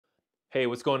Hey,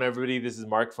 what's going on, everybody? This is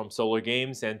Mark from Solar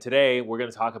Games, and today we're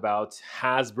going to talk about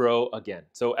Hasbro again.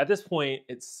 So at this point,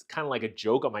 it's kind of like a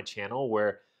joke on my channel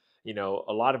where,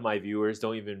 a lot of my viewers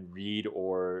don't even read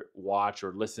or watch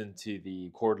or listen to the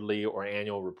quarterly or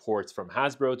annual reports from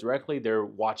Hasbro directly. They're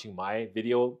watching my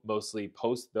video, mostly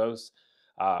post those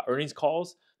earnings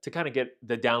calls to kind of get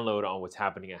the download on what's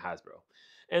happening at Hasbro.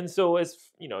 And so, if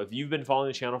you've been following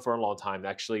the channel for a long time,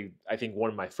 actually, I think one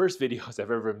of my first videos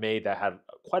I've ever made that had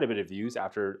quite a bit of views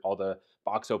after all the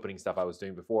box opening stuff I was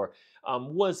doing before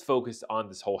was focused on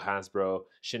this whole Hasbro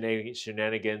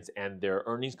shenanigans and their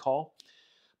earnings call.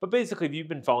 But basically, if you've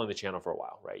been following the channel for a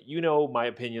while, right, you know my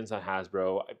opinions on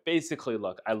Hasbro. Basically,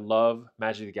 look, I love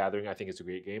Magic the Gathering. I think it's a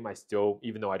great game. I still,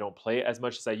 even though I don't play it as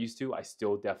much as I used to, I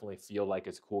still definitely feel like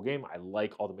it's a cool game. I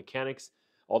like all the mechanics,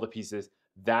 all the pieces.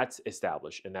 That's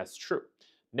established, and that's true.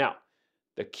 Now,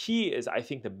 the key is, I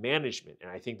think, the management, and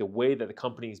I think the way that the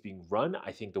company is being run.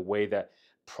 I think the way that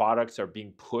products are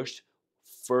being pushed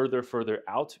further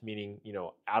out, meaning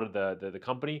out of the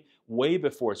company way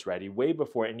before it's ready, way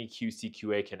before any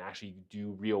QC/QA can actually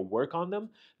do real work on them.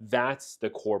 That's the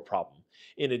core problem.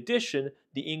 In addition,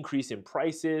 the increase in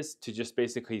prices to just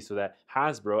basically so that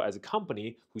Hasbro as a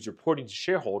company who's reporting to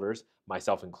shareholders,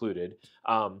 myself included,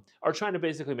 are trying to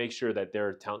basically make sure that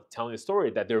they're telling a story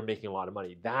that they're making a lot of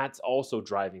money. That's also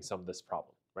driving some of this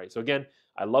problem, right? So again,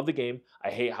 I love the game.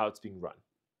 I hate how it's being run.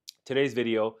 Today's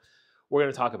video, we're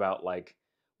going to talk about like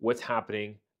what's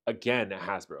happening again at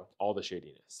Hasbro, all the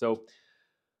shadiness. So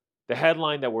the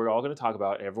headline that we're all going to talk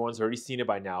about, everyone's already seen it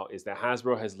by now, is that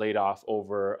Hasbro has laid off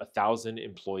over 1,000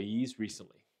 employees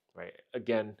recently, right?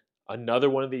 Again,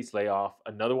 another one of these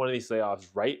layoffs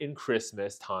right in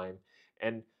Christmas time.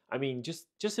 And I mean,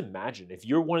 just imagine if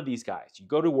you're one of these guys, you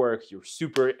go to work, you're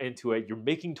super into it, you're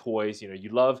making toys, you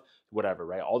love whatever,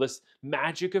 right? All this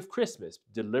magic of Christmas,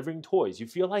 delivering toys. You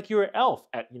feel like you're an elf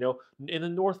at, in the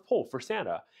North Pole for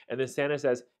Santa. And then Santa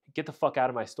says, "Get the fuck out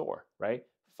of my store," right?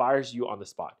 Fires you on the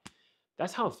spot.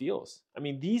 That's how it feels. I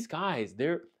mean, these guys,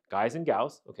 they're guys and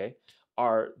gals, okay,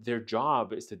 are their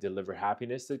job is to deliver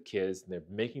happiness to kids, and they're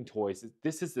making toys.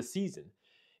 This is the season.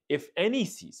 If any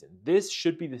season, this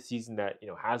should be the season that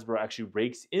Hasbro actually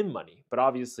rakes in money. But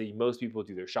obviously, most people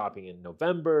do their shopping in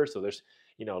November, so there's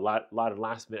a lot of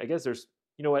last minute. I guess there's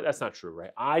what, that's not true, right?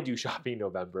 I do shopping in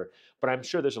November, but I'm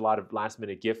sure there's a lot of last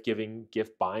minute gift giving,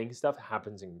 gift buying stuff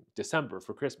happens in December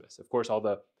for Christmas. Of course, all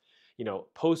the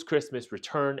post Christmas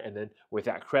return and then with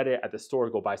that credit at the store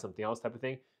go buy something else type of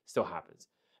thing still happens.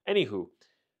 Anywho,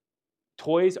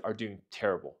 toys are doing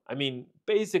terrible. I mean,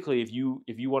 basically, if you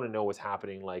want to know what's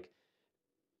happening, like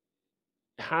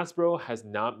Hasbro has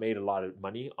not made a lot of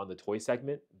money on the toy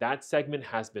segment. That segment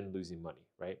has been losing money,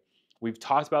 right? We've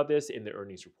talked about this in the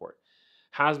earnings report.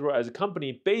 Hasbro as a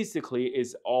company basically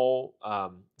is all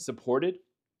supported,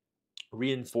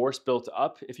 reinforced, built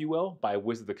up, if you will, by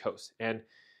Wizard of the Coast. And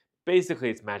basically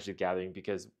it's Magic the Gathering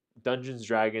because Dungeons and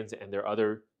Dragons and their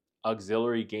other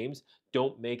auxiliary games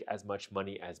don't make as much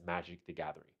money as Magic the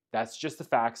Gathering. That's just the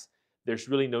facts. There's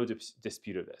really no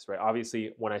dispute of this, right?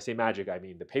 Obviously, when I say Magic, I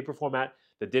mean the paper format,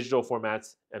 the digital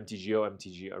formats, MTGO,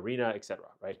 MTG Arena, etc.,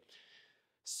 right?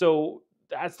 So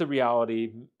that's the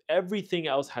reality. Everything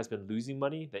else has been losing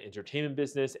money, the entertainment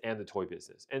business and the toy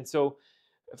business. And so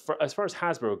as far as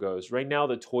Hasbro goes, right now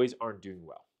the toys aren't doing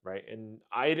well, right? And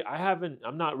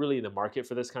I'm not really in the market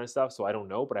for this kind of stuff, so I don't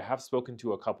know, but I have spoken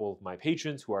to a couple of my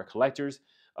patrons who are collectors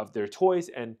of their toys,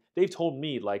 and they've told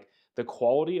me like the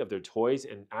quality of their toys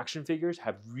and action figures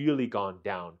have really gone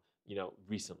down,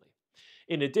 recently.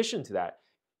 In addition to that,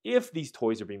 if these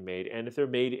toys are being made and if they're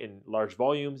made in large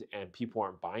volumes and people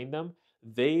aren't buying them,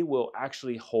 they will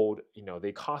actually hold,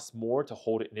 they cost more to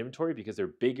hold it in inventory because they're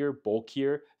bigger,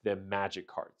 bulkier than Magic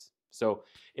cards. So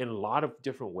in a lot of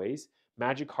different ways,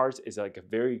 Magic cards is like a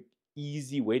very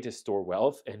easy way to store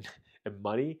wealth and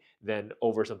money than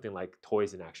over something like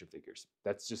toys and action figures.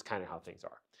 That's just kind of how things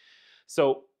are.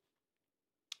 So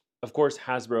of course,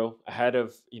 Hasbro, ahead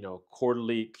of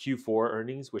quarterly Q4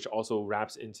 earnings, which also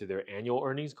wraps into their annual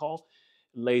earnings call,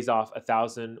 lays off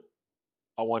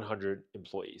 1,100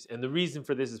 employees. And the reason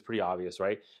for this is pretty obvious,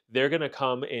 right? They're going to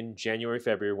come in January,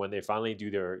 February when they finally do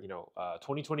their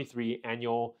 2023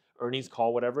 annual earnings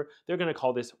call, whatever. They're going to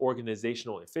call this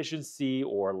organizational efficiency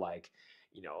or like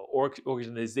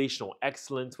organizational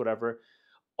excellence, whatever.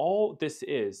 All this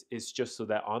is just so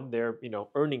that on their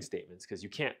earning statements, because you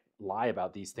can't lie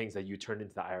about these things that you turn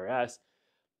into the IRS,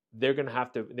 they're going to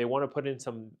have to, they want to put in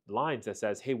some lines that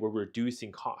says, hey, we're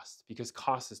reducing costs because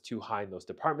cost is too high in those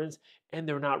departments and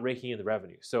they're not raking in the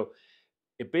revenue. So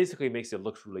it basically makes it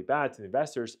look really bad to the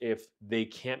investors if they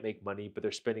can't make money, but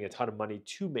they're spending a ton of money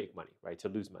to make money, right? To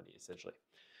lose money, essentially.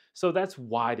 So that's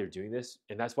why they're doing this,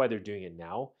 and that's why they're doing it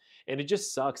now. And it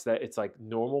just sucks that it's like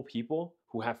normal people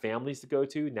who have families to go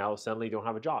to now suddenly don't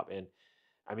have a job. And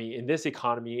I mean, in this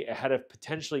economy, ahead of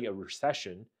potentially a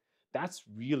recession, that's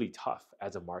really tough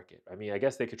as a market. I mean, I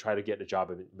guess they could try to get a job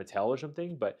at Mattel or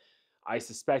something, but I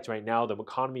suspect right now the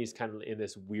economy is kind of in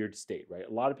this weird state, right?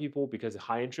 A lot of people, because of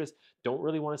high interest, don't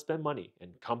really want to spend money,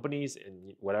 and companies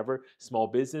and whatever small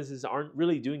businesses aren't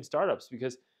really doing startups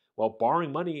because, well,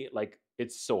 borrowing money, like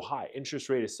it's so high, interest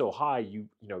rate is so high, you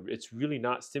know, it's really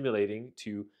not stimulating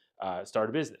to start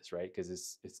a business, right? Because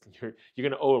it's you're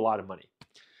going to owe a lot of money.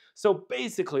 So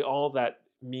basically, all that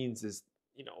means is,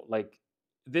 like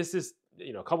this is,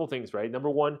 a couple things, right? Number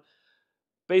one,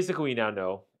 basically, we now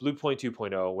know Blueprint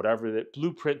 2.0, whatever the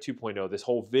Blueprint 2.0, this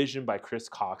whole vision by Chris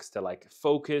Cox to like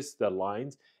focus the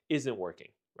lines isn't working,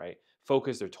 right?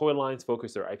 Focus their toy lines,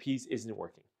 focus their IPs isn't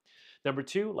working. Number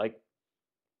two, like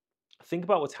think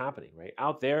about what's happening, right?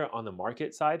 Out there on the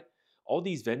market side, all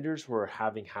these vendors who are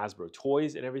having Hasbro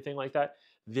toys and everything like that,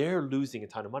 they're losing a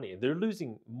ton of money and they're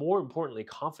losing, more importantly,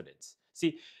 confidence.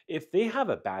 See, if they have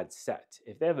a bad set,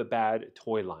 if they have a bad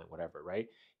toy line, whatever, right?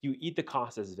 You eat the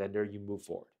cost as a vendor, you move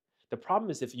forward. The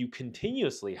problem is if you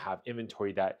continuously have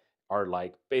inventory that are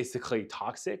like basically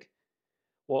toxic,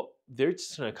 well, they're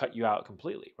just going to cut you out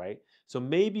completely, right? So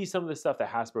maybe some of the stuff that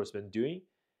Hasbro's been doing,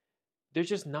 they're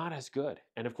just not as good.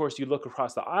 And of course, you look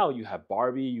across the aisle, you have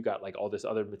Barbie, you got like all this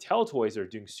other Mattel toys that are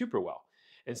doing super well.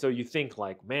 And so you think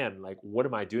like, man, like what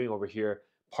am I doing over here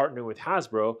partnering with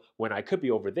Hasbro when I could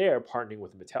be over there partnering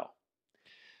with Mattel?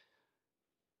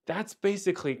 That's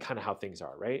basically kind of how things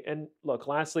are, right? And look,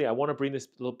 lastly, I want to bring this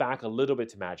back a little bit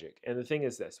to Magic. And the thing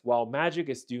is this, while Magic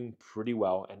is doing pretty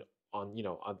well and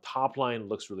on top line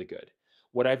looks really good,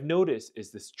 what I've noticed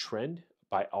is this trend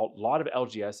by a lot of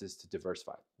LGSs to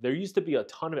diversify. There used to be a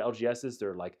ton of LGSs.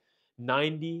 They're like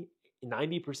 90%,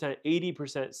 80%,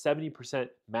 70%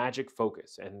 Magic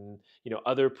focus, and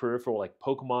other peripheral like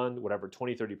Pokemon, whatever,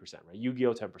 20, 30%, right?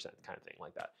 Yu-Gi-Oh, 10% kind of thing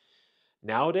like that.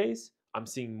 Nowadays, I'm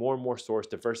seeing more and more stores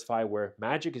diversify where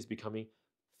Magic is becoming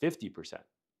 50%,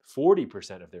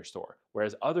 40% of their store,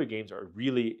 whereas other games are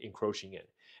really encroaching in.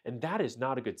 And that is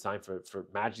not a good sign for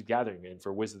Magic Gathering and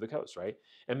for Wizards of the Coast, right?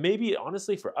 And maybe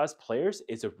honestly for us players,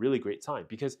 it's a really great sign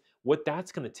because what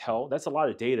that's going to tell, that's a lot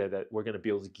of data that we're going to be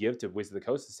able to give to Wizards of the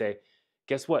Coast to say,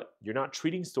 guess what? You're not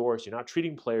treating stores, you're not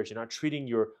treating players, you're not treating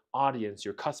your audience,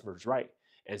 your customers right.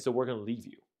 And so we're going to leave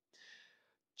you.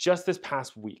 Just this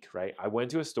past week, right? I went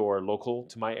to a store local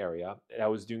to my area. I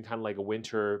was doing kind of like a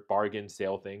winter bargain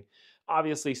sale thing.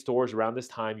 Obviously, stores around this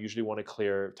time usually want to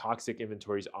clear toxic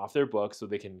inventories off their books so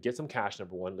they can get some cash,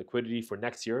 number one, liquidity for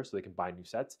next year so they can buy new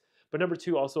sets. But number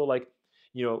two, also like,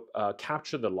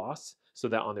 capture the loss so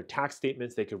that on their tax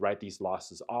statements, they could write these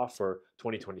losses off for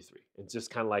 2023. It's just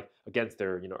kind of like against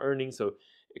their, earnings. So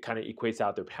it kind of equates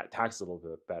out their tax a little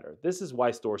bit better. This is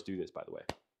why stores do this, by the way.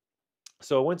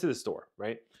 So I went to the store,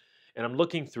 right? And I'm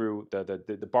looking through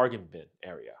the bargain bin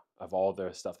area of all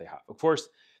the stuff they have. Of course,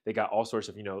 they got all sorts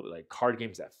of, like card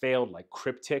games that failed, like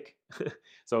Cryptic.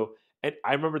 So, and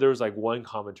I remember there was like one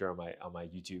commenter on my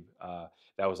YouTube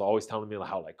that was always telling me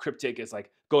how like Cryptic is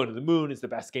like going to the moon, is the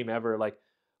best game ever. Like,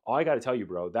 all I got to tell you,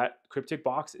 bro, that Cryptic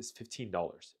box is $15.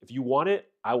 If you want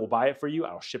it, I will buy it for you.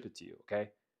 I'll ship it to you. Okay.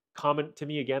 Comment to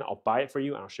me again. I'll buy it for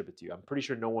you and I'll ship it to you. I'm pretty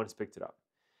sure no one's picked it up.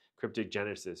 Cryptic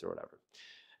Genesis or whatever.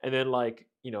 And then like,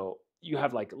 you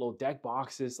have like little deck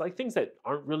boxes, like things that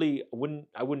aren't really,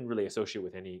 I wouldn't really associate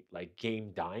with any like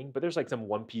game dying, but there's like some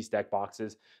One Piece deck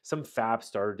boxes, some Fab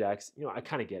starter decks. I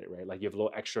kind of get it, right? Like you have a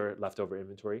little extra leftover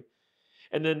inventory.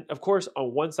 And then of course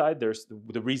on one side, there's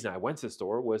the reason I went to the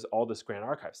store was all this Grand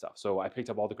Archive stuff. So I picked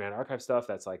up all the Grand Archive stuff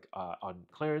that's like on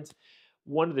clearance.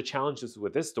 One of the challenges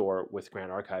with this store with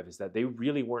Grand Archive is that they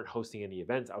really weren't hosting any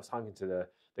events. I was talking to the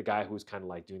guy who's kind of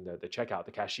like doing the checkout,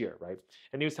 the cashier, right?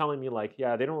 And he was telling me like,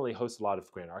 yeah, they don't really host a lot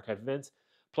of Grand Archive events.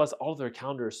 Plus, all of their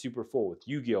calendar is super full with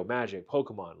Yu-Gi-Oh, Magic,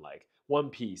 Pokemon, like One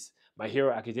Piece, My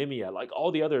Hero Academia, like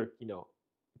all the other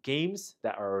games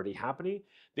that are already happening.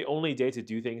 The only day to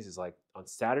do things is like on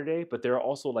Saturday, but there are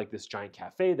also like this giant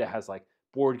cafe that has like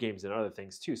board games and other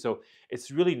things too. So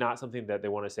it's really not something that they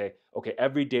want to say, okay,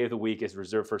 every day of the week is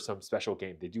reserved for some special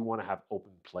game. They do want to have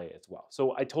open play as well.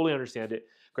 So I totally understand it.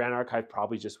 Grand Archive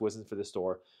probably just wasn't for the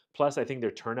store. Plus, I think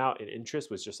their turnout and interest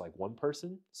was just like one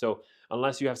person. So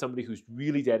unless you have somebody who's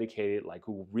really dedicated, like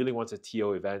who really wants to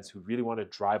TO events, who really want to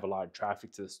drive a lot of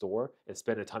traffic to the store and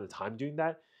spend a ton of time doing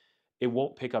that, it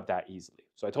won't pick up that easily.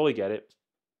 So I totally get it.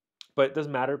 But it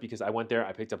doesn't matter because I went there,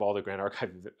 I picked up all the Grand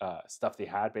Archive stuff they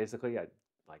had, basically.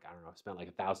 like, I don't know, spent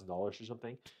like $1,000 or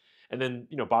something. And then,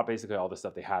 bought basically all the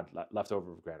stuff they had left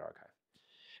over of Grand Archive.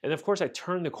 And of course, I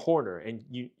turned the corner, and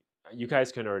you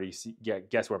guys can already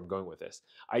guess where I'm going with this.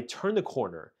 I turned the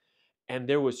corner, and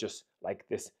there was just like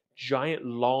this giant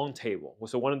long table.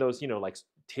 So one of those, like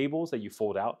tables that you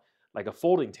fold out, like a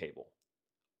folding table,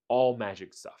 all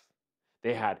Magic stuff.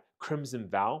 They had Crimson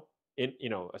Vow,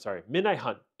 Midnight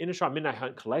Hunt, Innistrad Midnight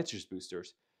Hunt collector's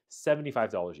boosters,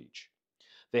 $75 each.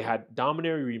 They had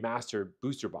Dominaria Remastered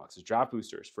booster boxes, draft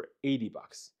boosters for $80.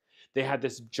 They had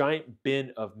this giant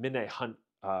bin of Midnight Hunt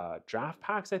draft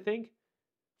packs, I think,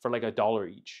 for like $1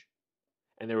 each.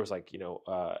 And there was like,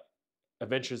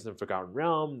 Adventures in the Forgotten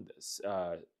Realm,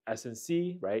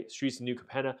 SNC, right? Streets of New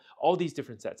Capenna, all these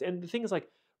different sets. And the thing is, like,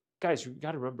 guys, you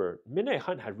got to remember, Midnight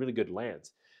Hunt had really good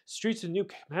lands. Streets of New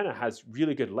Capenna has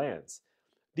really good lands.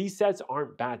 These sets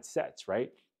aren't bad sets,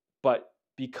 right? But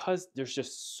because there's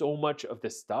just so much of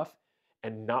this stuff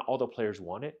and not all the players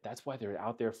want it, that's why they're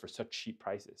out there for such cheap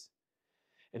prices.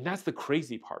 And that's the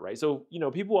crazy part, right? So,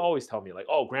 people always tell me like,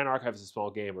 oh, Grand Archive is a small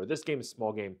game, or this game is a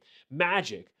small game.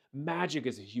 Magic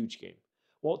is a huge game.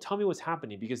 Well, tell me what's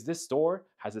happening, because this store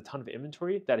has a ton of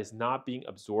inventory that is not being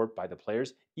absorbed by the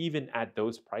players, even at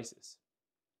those prices.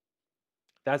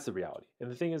 That's the reality. And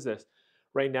the thing is this,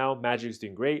 right now, Magic is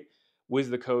doing great.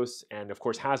 Wizards of the Coast and, of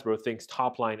course, Hasbro thinks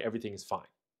top line, everything is fine,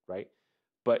 right?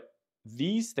 But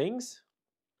these things,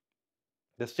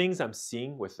 the things I'm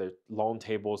seeing with the long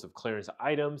tables of clearance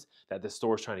items that the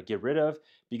store is trying to get rid of,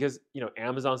 because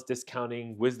Amazon's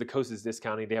discounting, Wizards of the Coast is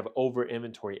discounting, they have over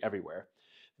inventory everywhere.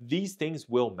 These things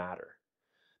will matter.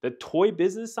 The toy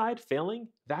business side failing,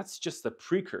 that's just the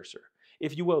precursor,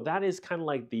 if you will. That is kind of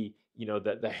like the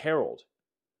herald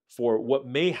for what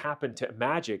may happen to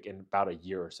Magic in about a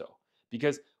year or so.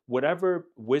 Because whatever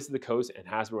Wizards of the Coast and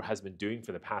Hasbro has been doing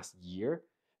for the past year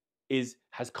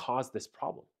has caused this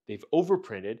problem. They've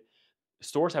overprinted.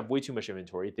 Stores have way too much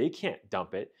inventory. They can't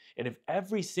dump it. And if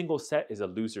every single set is a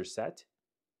loser set,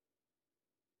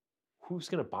 who's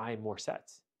going to buy more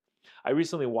sets? I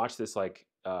recently watched this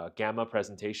Gamma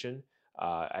presentation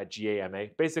at GAMA.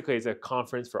 Basically, it's a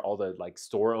conference for all the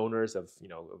store owners of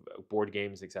board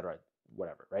games, etc.,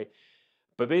 whatever, right?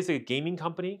 But basically, a gaming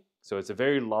company. So it's a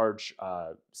very large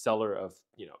seller of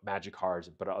Magic cards,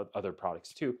 but other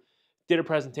products too. Did a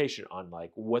presentation on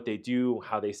what they do,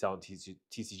 how they sell in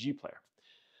TCG Player.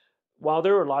 While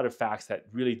there were a lot of facts that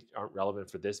really aren't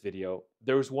relevant for this video,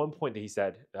 there was one point that he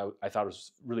said that I thought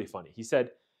was really funny. He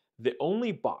said, the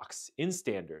only box in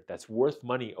Standard that's worth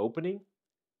money opening,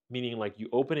 meaning you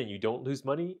open and you don't lose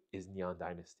money, is Neon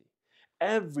Dynasty.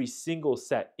 Every single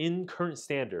set in current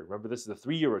Standard, remember this is the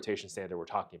 3-year rotation Standard we're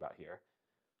talking about here,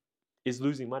 is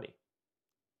losing money.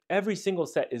 Every single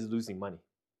set is losing money.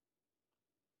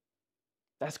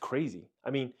 That's crazy.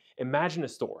 I mean, imagine a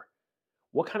store.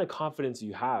 What kind of confidence do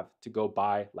you have to go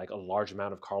buy a large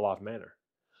amount of Karlov Manor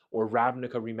or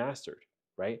Ravnica Remastered,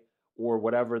 right? Or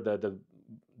whatever the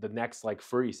next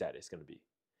furry set is going to be.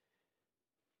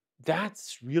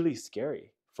 That's really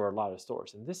scary for a lot of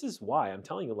stores. And this is why I'm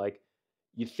telling you,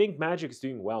 you think Magic is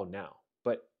doing well now,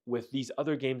 but with these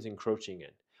other games encroaching in,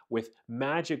 with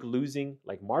Magic losing,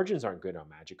 margins aren't good on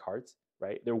Magic cards,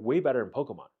 right? They're way better in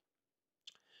Pokemon.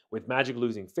 With Magic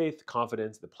losing faith,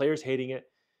 confidence, the players hating it,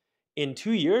 in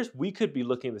 2 years, we could be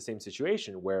looking at the same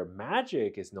situation where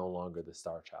Magic is no longer the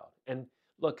star child. And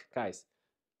look, guys,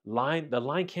 the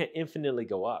line can't infinitely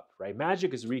go up, right?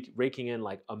 Magic is raking in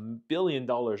 $1 billion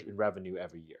in revenue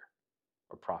every year,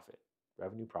 or profit.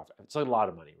 It's a lot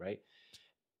of money, right?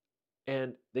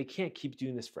 And they can't keep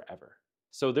doing this forever.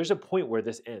 So there's a point where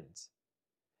this ends.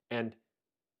 And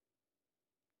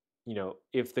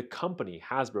if the company,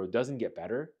 Hasbro, doesn't get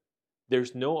better,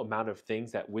 there's no amount of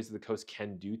things that Wizards of the Coast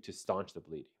can do to staunch the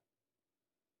bleeding.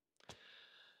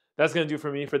 That's going to do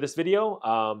for me for this video.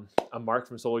 I'm Mark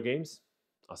from SolarGames.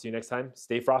 I'll see you next time.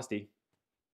 Stay frosty.